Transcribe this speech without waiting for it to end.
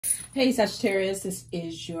Hey Sagittarius, this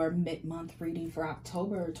is your mid-month reading for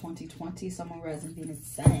October 2020. Someone resonating is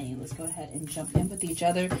saying, let's go ahead and jump in with each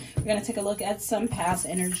other. We're going to take a look at some past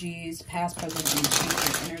energies, past, present, and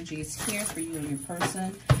future energies here for you and your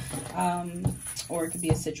person. Or it could be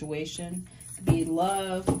a situation. It could be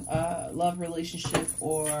love, love relationship,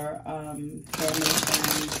 or family,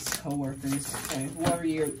 friends, co-workers, okay? Whoever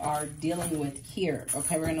you are dealing with here.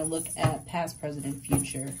 Okay, we're going to look at past, present, and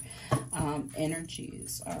future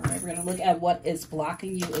energies. All right, we're going to look at what is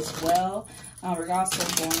blocking you as well. We're also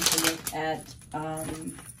going to look at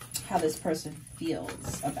how this person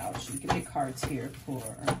feels about you. Give me cards here for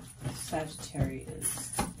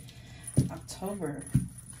Sagittarius. October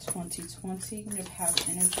 2020. Give me past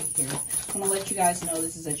energy here. I want to let you guys know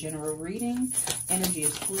this is a general reading. Energy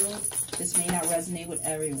is fluid. This may not resonate with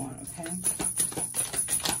everyone, okay?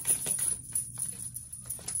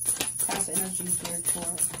 Past energy here for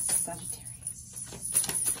Sagittarius.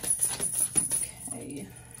 Okay.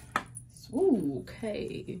 Ooh,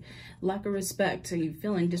 okay. Lack of respect. Are you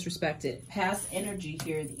feeling disrespected? Past energy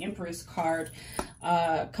here. The Empress card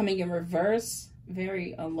coming in reverse.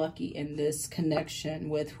 Very unlucky in this connection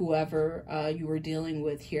with whoever you were dealing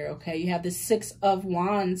with here, okay? You have the Six of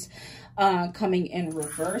Wands coming in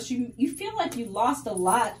reverse. You feel like you lost a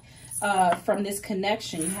lot from this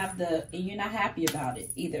connection. You have you're not happy about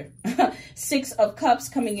it either. Six of Cups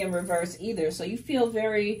coming in reverse either. So you feel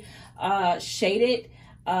very shaded,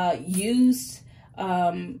 used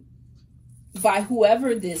by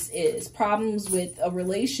whoever this is. Problems with a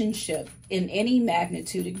relationship in any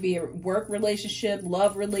magnitude. It could be a work relationship,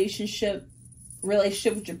 love relationship,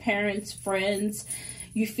 relationship with your parents, friends.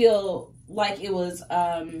 You feel like it was,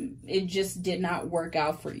 it just did not work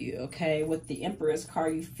out for you, okay? With the Empress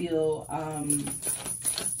card, you feel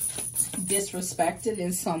disrespected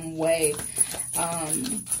in some way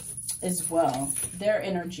as well. Their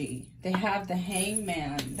energy. They have the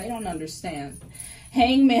Hangman. They don't understand.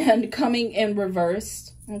 Hangman coming in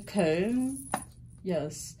reverse. Okay.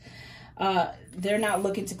 Yes. They're not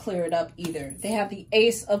looking to clear it up either. They have the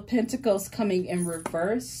Ace of Pentacles coming in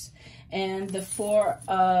reverse. And the Four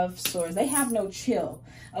of Swords. They have no chill.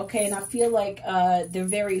 Okay. And I feel like they're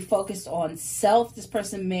very focused on self. This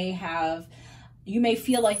person may have... You may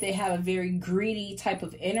feel like they have a very greedy type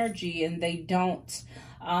of energy. And they don't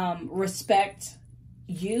respect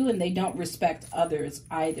you, and they don't respect others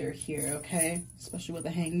either here, okay? Especially with the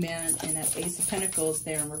Hangman and that Ace of Pentacles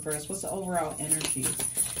there in reverse. What's the overall energy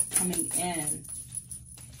coming in?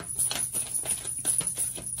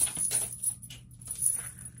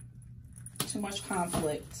 Too much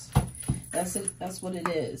conflict. That's it. That's what it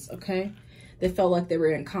is, okay? They felt like they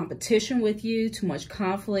were in competition with you. Too much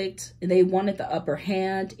conflict. And they wanted the upper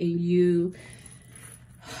hand, and you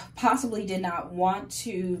possibly did not want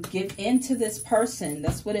to give in to this person.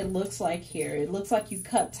 That's what it looks like here. It looks like you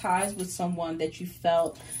cut ties with someone that you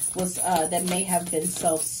felt was that may have been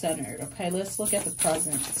self-centered. Okay, let's look at the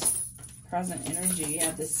present energy. You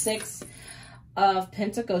have the Six of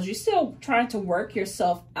Pentacles. You're still trying to work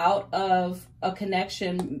yourself out of a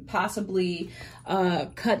connection, possibly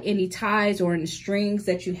cut any ties or any strings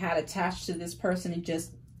that you had attached to this person, and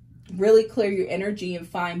just really clear your energy and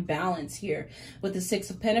find balance here. With the Six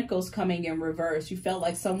of Pentacles coming in reverse, you felt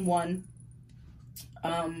like someone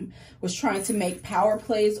was trying to make power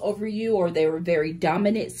plays over you, or they were very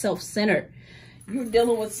dominant, self-centered. You were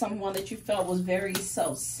dealing with someone that you felt was very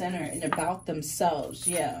self-centered and about themselves.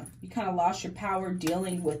 Yeah, you kind of lost your power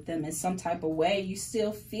dealing with them in some type of way. You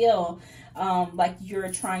still feel like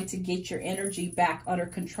you're trying to get your energy back under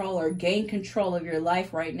control or gain control of your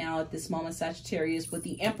life right now at this moment, Sagittarius, with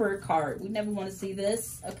the Emperor card. We never want to see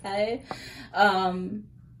this, okay?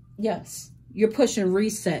 Yes, you're pushing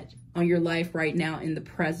reset on your life right now in the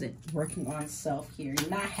present, working on self here. You're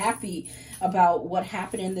not happy about what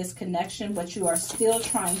happened in this connection, but you are still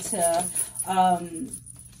trying to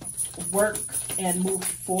work and move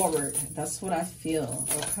forward. That's what I feel,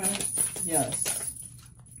 okay? Yes.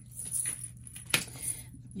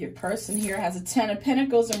 Your person here has a Ten of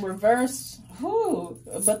Pentacles in reverse. Ooh,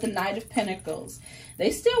 but the Knight of Pentacles.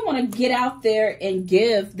 They still want to get out there and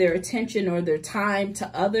give their attention or their time to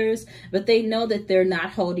others, but they know that they're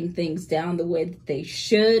not holding things down the way that they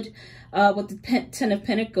should. With the Ten of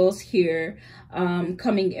Pentacles here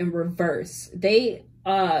coming in reverse. They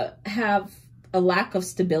have a lack of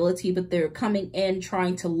stability, but they're coming in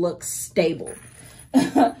trying to look stable.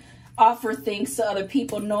 Offer things to other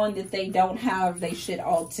people knowing that they don't have their shit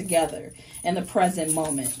all together in the present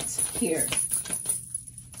moment here.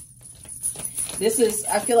 This is,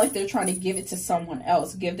 I feel like they're trying to give it to someone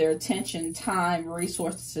else, give their attention, time,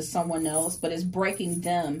 resources to someone else, but it's breaking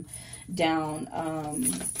them down.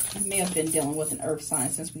 You may have been dealing with an earth sign,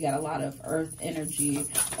 since we got a lot of earth energy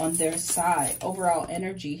on their side. Overall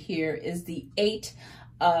energy here is the 8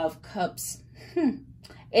 of Cups.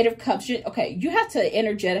 8 of Cups. Okay, you have to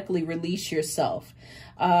energetically release yourself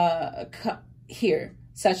here,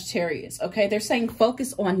 Sagittarius. Okay, they're saying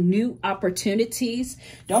focus on new opportunities.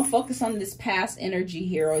 Don't focus on this past energy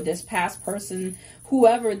here, or this past person,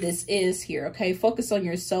 whoever this is here. Okay, focus on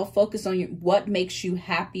yourself. Focus on what makes you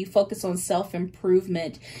happy. Focus on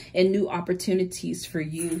self-improvement and new opportunities for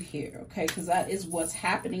you here. Okay, because that is what's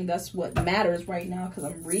happening. That's what matters right now, because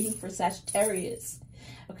I'm reading for Sagittarius.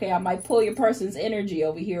 Okay, I might pull your person's energy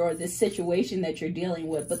over here, or this situation that you're dealing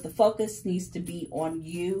with, but the focus needs to be on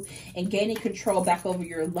you and gaining control back over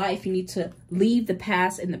your life. You need to leave the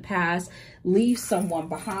past in the past, leave someone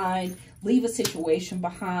behind, leave a situation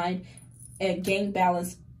behind, and gain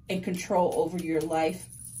balance and control over your life,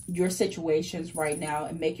 your situations right now,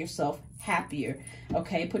 and make yourself happier.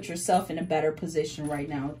 Okay, put yourself in a better position right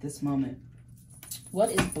now at this moment. What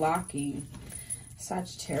is blocking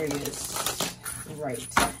Sagittarius right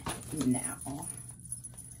now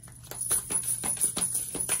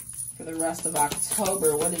for the rest of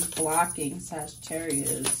October? What is blocking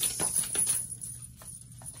Sagittarius?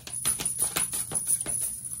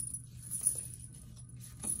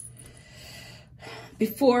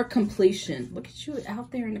 Before completion. Look at you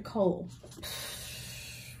out there in the cold.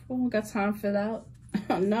 We don't got time for that.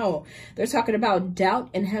 No, they're talking about doubt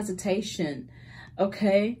and hesitation.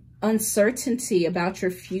 Okay, uncertainty about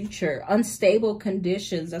your future, unstable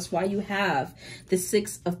conditions. That's why you have the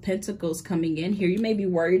 6 of Pentacles coming in here. You may be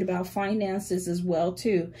worried about finances as well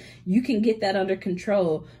too. You can get that under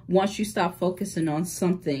control once you stop focusing on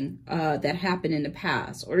something that happened in the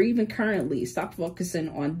past, or even currently. Stop focusing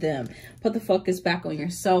on them. Put the focus back on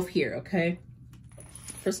yourself here, okay?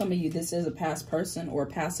 For some of you, this is a past person or a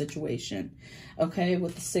past situation, okay,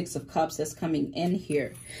 with the 6 of Cups that's coming in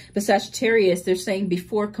here. But Sagittarius, they're saying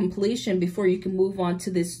before completion, before you can move on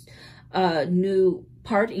to this new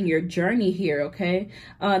part in your journey here, okay,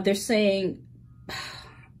 they're saying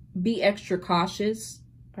be extra cautious.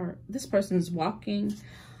 Or this person is walking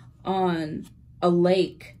on a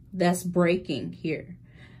lake that's breaking here.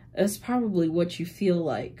 That's probably what you feel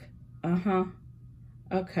like.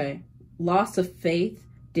 Okay. Loss of faith,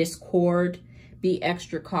 discord, be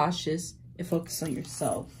extra cautious, and focus on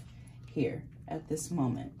yourself here at this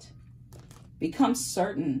moment. Become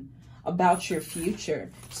certain about your future.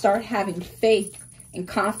 Start having faith and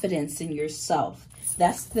confidence in yourself.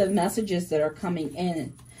 That's the messages that are coming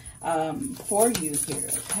in for you here,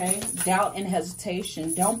 okay? Doubt and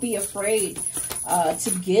hesitation. Don't be afraid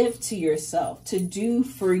to give to yourself, to do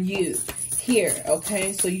for you here,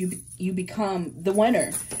 okay? So you become the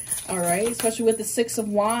winner. All right, especially with the 6 of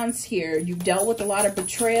Wands here. You've dealt with a lot of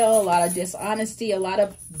betrayal, a lot of dishonesty, a lot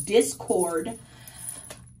of discord.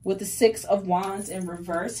 With the 6 of Wands in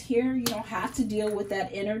reverse here, you don't have to deal with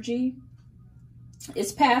that energy.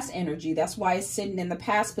 It's past energy. That's why it's sitting in the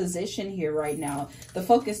past position here right now. The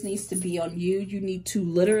focus needs to be on you. You need to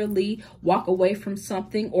literally walk away from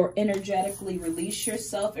something, or energetically release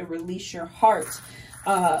yourself and release your heart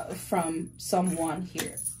from someone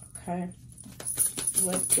here, okay?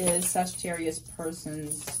 What is Sagittarius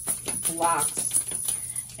person's blocks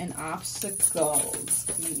and obstacles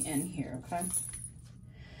coming in here, okay?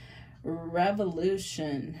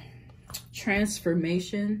 Revolution,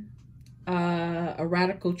 transformation, a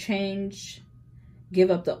radical change, give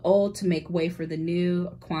up the old to make way for the new,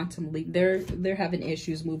 a quantum leap. They're having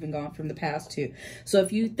issues moving on from the past too. So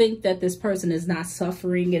if you think that this person is not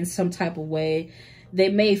suffering in some type of way, they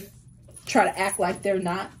may try to act like they're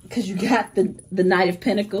not, because you got the Knight of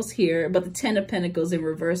Pentacles here, but the 10 of Pentacles in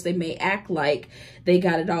reverse. They may act like they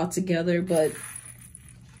got it all together, but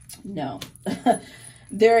no.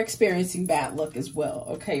 They're experiencing bad luck as well,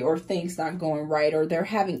 okay? Or things not going right, or they're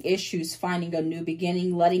having issues finding a new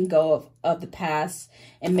beginning, letting go of the past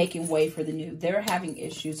and making way for the new. They're having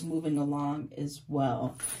issues moving along as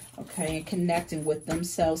well, okay? And connecting with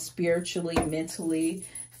themselves spiritually, mentally,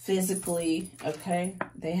 physically, okay?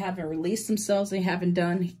 They haven't released themselves. They haven't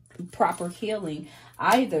done proper healing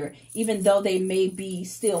either, even though they may be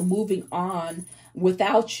still moving on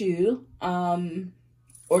without you,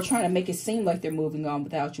 or trying to make it seem like they're moving on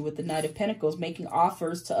without you with the Knight of Pentacles, making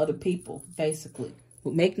offers to other people, basically.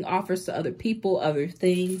 Making offers to other people, other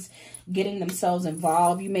things, getting themselves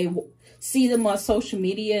involved. You may see them on social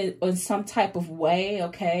media in some type of way,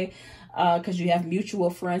 okay? Because you have mutual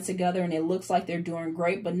friends together and it looks like they're doing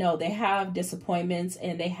great, but no, they have disappointments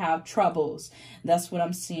and they have troubles. That's what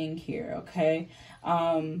I'm seeing here, okay?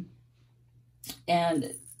 And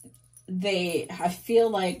I feel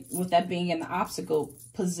like with that being in the obstacle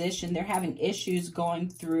position, they're having issues going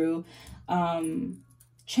through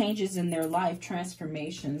changes in their life,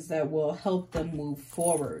 transformations that will help them move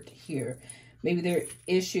forward here. Maybe there are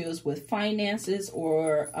issues with finances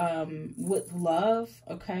or with love,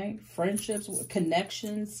 okay? Friendships,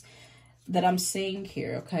 connections that I'm seeing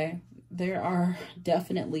here, okay? There are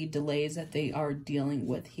definitely delays that they are dealing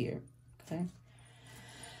with here, okay?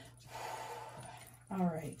 All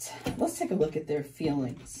right, let's take a look at their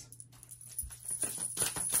feelings.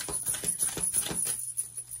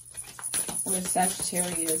 What is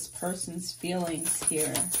Sagittarius person's feelings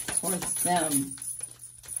here towards them?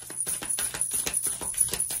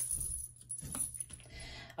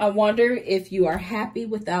 I wonder if you are happy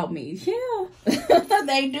without me. Yeah,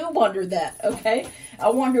 they do wonder that, okay? I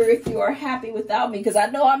wonder if you are happy without me, because I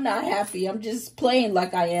know I'm not happy. I'm just playing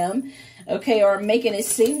like I am, okay? Or making it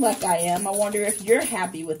seem like I am. I wonder if you're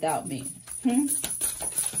happy without me. Okay,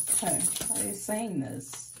 why are they saying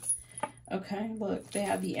this? Okay, look, they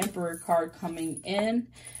have the Emperor card coming in.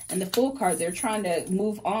 And the Fool card, they're trying to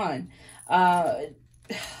move on.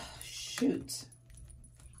 Shoot.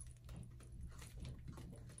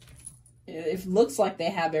 It looks like they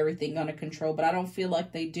have everything under control, but I don't feel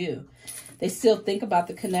like they do. They still think about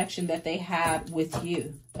the connection that they had with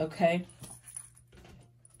you, okay?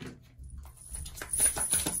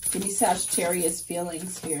 Give me Sagittarius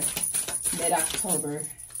feelings here. Mid-October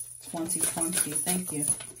 2020. Thank you.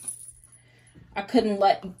 I couldn't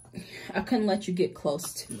let you get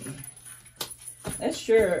close to me. That's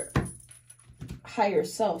your higher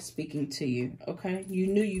self speaking to you, okay? You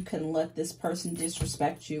knew you couldn't let this person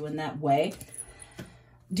disrespect you in that way.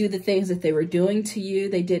 Do the things that they were doing to you.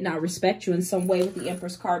 They did not respect you in some way, with the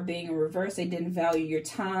Empress card being in reverse. They didn't value your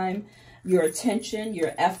time, your attention,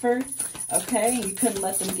 your effort, okay? You couldn't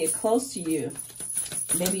let them get close to you.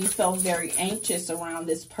 Maybe you felt very anxious around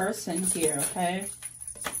this person here, okay?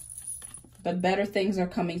 But better things are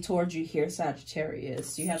coming towards you here,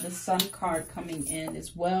 Sagittarius. You have the Sun card coming in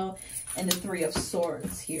as well, and the Three of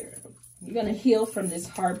Swords here. You're going to heal from this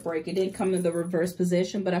heartbreak. It didn't come in the reverse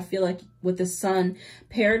position, but I feel like with the Sun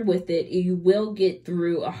paired with it, you will get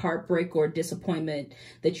through a heartbreak or disappointment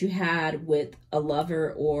that you had with a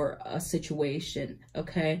lover or a situation,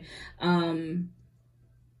 okay?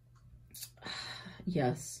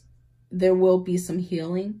 Yes, there will be some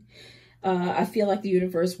healing. I feel like the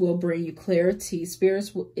universe will bring you clarity.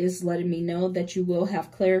 Spirit is letting me know that you will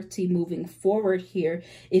have clarity moving forward here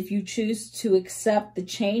if you choose to accept the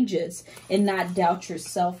changes and not doubt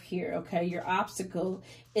yourself here, okay? Your obstacle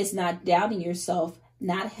is not doubting yourself,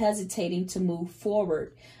 not hesitating to move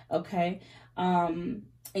forward, okay?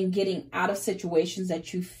 And getting out of situations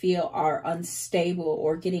that you feel are unstable,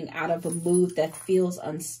 or getting out of a move that feels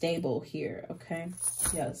unstable here, okay?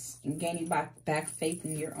 Yes, and gaining back faith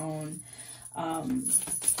in your own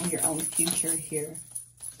future here.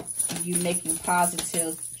 And you making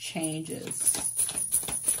positive changes.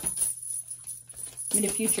 I mean, the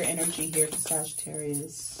future energy here for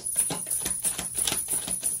Sagittarius.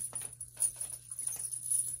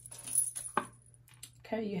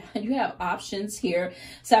 Okay, you have options here.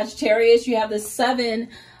 Sagittarius, you have the Seven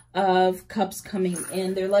of Cups coming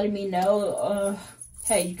in. They're letting me know,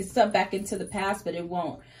 hey, you can step back into the past, but it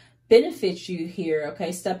won't benefit you here,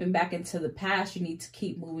 okay? Stepping back into the past, you need to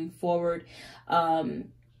keep moving forward.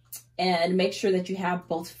 And make sure that you have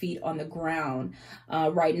both feet on the ground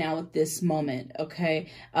right now at this moment,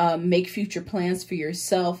 okay? Make future plans for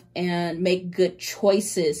yourself and make good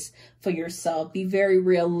choices for yourself. Be very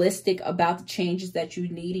realistic about the changes that you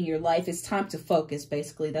need in your life. It's time to focus,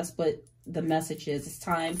 basically. That's what the message is. It's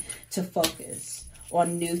time to focus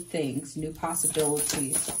on new things, new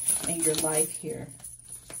possibilities in your life here.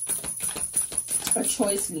 A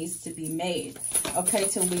choice needs to be made, okay,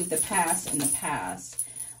 to leave the past in the past.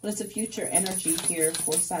 What's the future energy here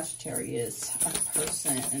for Sagittarius, a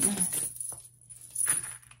person?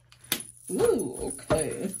 Ooh,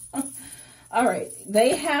 okay. All right.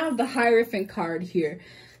 They have the Hierophant card here.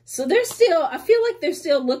 So they're still, I feel like they're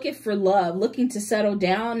still looking for love, looking to settle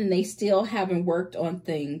down, and they still haven't worked on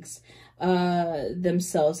things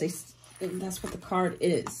themselves. That's what the card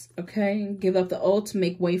is, okay? Give up the old to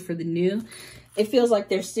make way for the new. It feels like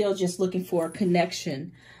they're still just looking for a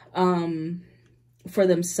connection. For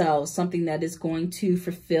themselves, something that is going to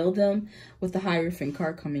fulfill them, with the Hierophant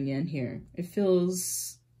card coming in here. It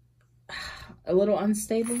feels a little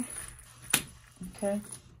unstable. Okay.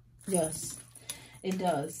 Yes, it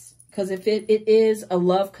does. Because if it is a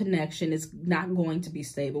love connection, it's not going to be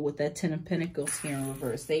stable with that Ten of Pentacles here in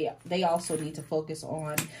reverse. They also need to focus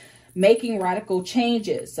on making radical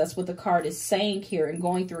changes. That's what the card is saying here, and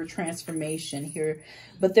going through a transformation here.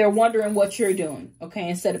 But they're wondering what you're doing, okay?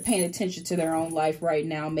 Instead of paying attention to their own life right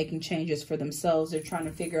now, making changes for themselves, they're trying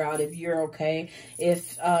to figure out if you're okay,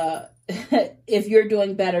 if if you're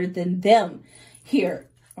doing better than them here,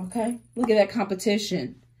 okay? Look at that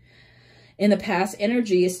competition. In the past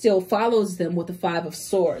energy, it still follows them with the 5 of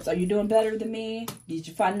Swords. Are you doing better than me? Did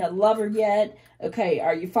you find that lover yet? Okay,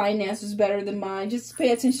 are your finances better than mine? Just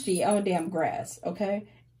pay attention to your own damn grass, okay?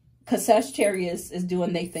 Because Sagittarius is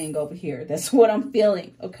doing their thing over here. That's what I'm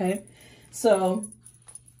feeling, okay? So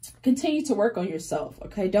continue to work on yourself,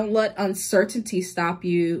 okay? Don't let uncertainty stop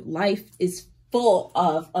you. Life is full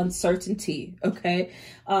of uncertainty, okay?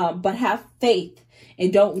 But have faith.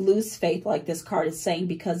 And don't lose faith, like this card is saying,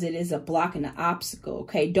 because it is a block and an obstacle,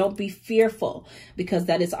 okay? Don't be fearful, because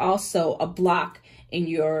that is also a block in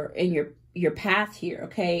your path here,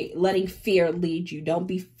 okay? Letting fear lead you. Don't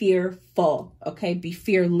be fearful, okay? Be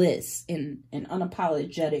fearless and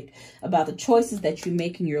unapologetic about the choices that you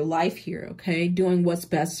make in your life here, okay? Doing what's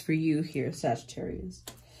best for you here, Sagittarius.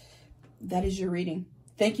 That is your reading.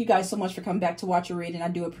 Thank you guys so much for coming back to watch your reading. I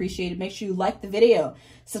do appreciate it. Make sure you like the video,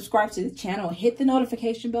 subscribe to the channel, hit the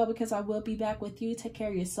notification bell, because I will be back with you. Take care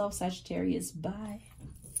of yourself, Sagittarius. Bye.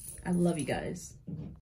 I love you guys.